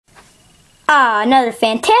Another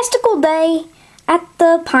fantastical day at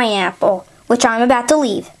the Pineapple, which I'm about to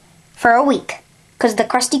leave for a week, because the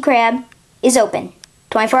Krusty Krab is open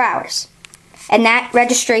 24 hours. And that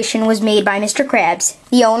registration was made by Mr. Krabs,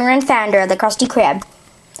 the owner and founder of the Krusty Krab,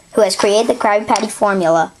 who has created the Krabby Patty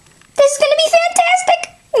formula. This is going to be fantastic!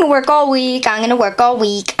 I'm going to work all week, I'm going to work all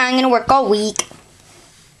week, I'm going to work all week.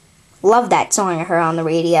 Love that song I heard on the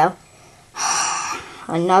radio.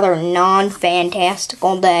 Another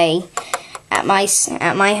non-fantastical day at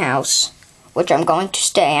my house, which I'm going to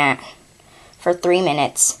stay at for 3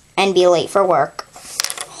 minutes and be late for work.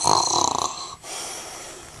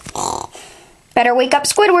 Better wake up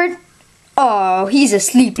Squidward. Oh, he's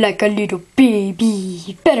asleep like a little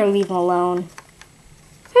baby. Better leave him alone.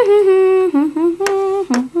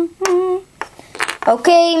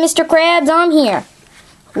 Okay, Mr. Krabs, I'm here.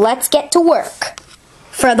 Let's get to work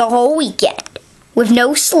for the whole weekend with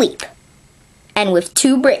no sleep and with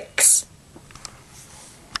 2 breaks.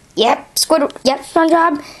 Yep,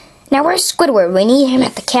 Spongebob. Now where's Squidward? We need him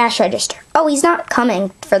at the cash register. Oh, he's not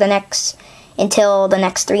coming for until the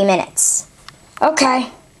next 3 minutes.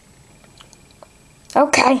 Okay,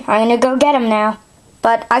 I'm gonna go get him now.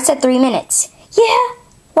 But I said 3 minutes. Yeah,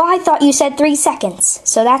 well I thought you said 3 seconds.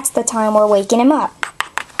 So that's the time we're waking him up.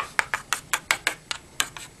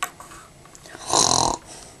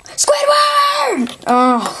 Squidward!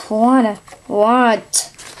 Oh, what?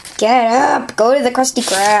 Get up, go to the Krusty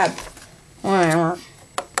Krab. Whatever.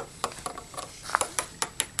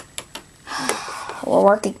 We're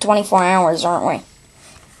working 24 hours, aren't we?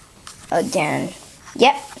 Again.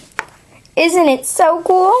 Yep. Isn't it so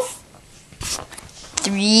cool?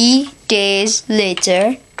 3 days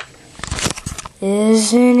later.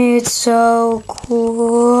 Isn't it so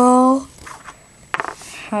cool?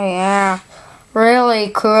 Oh, yeah.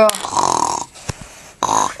 Really cool.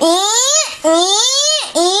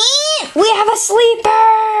 We have a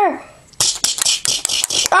sleeper!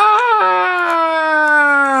 Oh!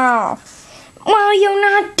 Will you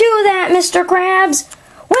not do that, Mr. Krabs?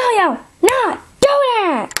 Will you not do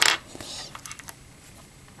that?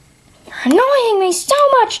 You're annoying me so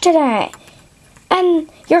much today. And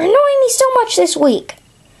you're annoying me so much this week.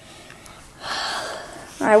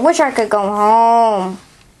 I wish I could go home.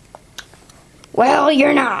 Well,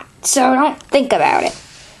 you're not, so don't think about it.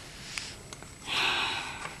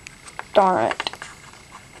 Darn it.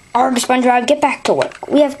 Arg, Spongebob, get back to work.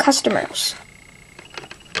 We have customers.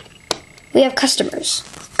 We have customers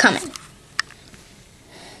coming.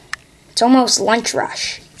 It's almost lunch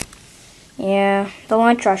rush. Yeah, the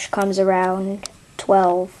lunch rush comes around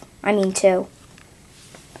 2.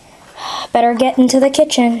 Better get into the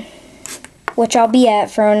kitchen, which I'll be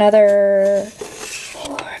at for another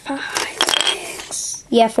 4, 5, 6.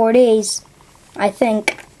 Yeah, 4 days, I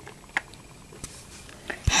think.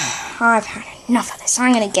 I've had enough of this.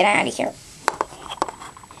 I'm gonna get out of here.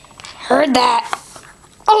 Heard that?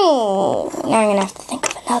 Oh, now I'm gonna have to think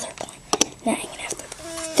of another plan. Now I'm gonna have to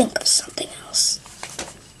think of something else.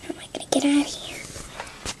 How am I gonna get out of here?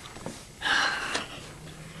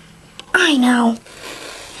 I know.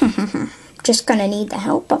 Just gonna need the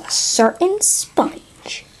help of a certain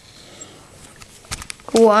sponge.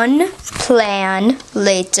 One plan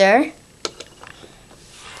later.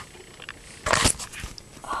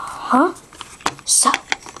 Huh? So,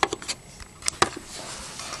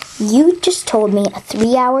 you just told me a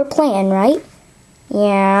 3-hour plan, right?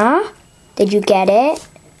 Yeah? Did you get it?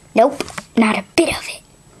 Nope, not a bit of it.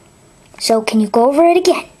 So can you go over it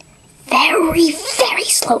again? Very, very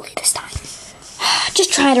slowly this time.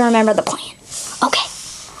 Just try to remember the plan. Okay,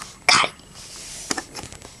 got it.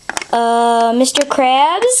 Mr.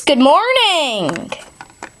 Krabs, good morning.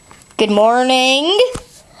 Good morning.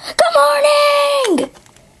 Good morning!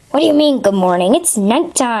 What do you mean, good morning? It's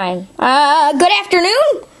nighttime. Good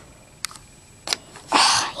afternoon?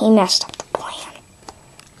 He messed up the plan.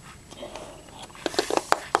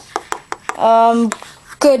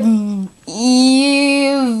 Good evening?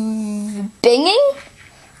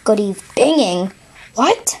 Good evening?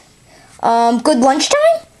 What? Good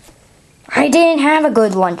lunchtime? I didn't have a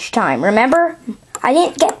good lunchtime, remember? I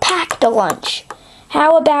didn't get packed a lunch.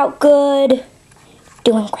 How about good...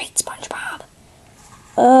 Doing great, Spongebob.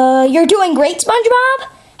 You're doing great, Spongebob?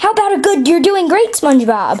 How about a good you're doing great,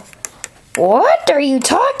 Spongebob? What are you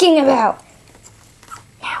talking about?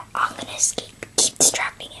 Now, I'm gonna escape. Keep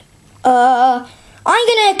distracting him. I'm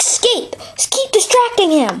gonna escape. Keep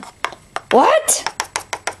distracting him. What?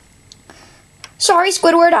 Sorry,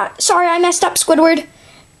 Squidward. Sorry I messed up, Squidward.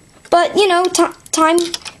 But, you know, time.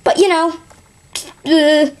 But, you know.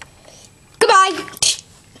 Goodbye.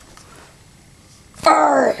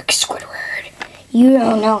 Arrgh, Squidward. You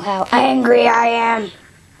don't know how angry I am.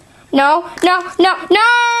 No, no, no,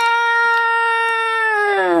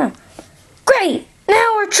 no! Great!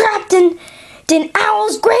 Now we're trapped in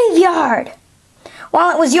Owl's graveyard.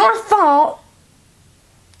 Well, it was your fault.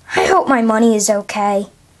 I hope my money is okay.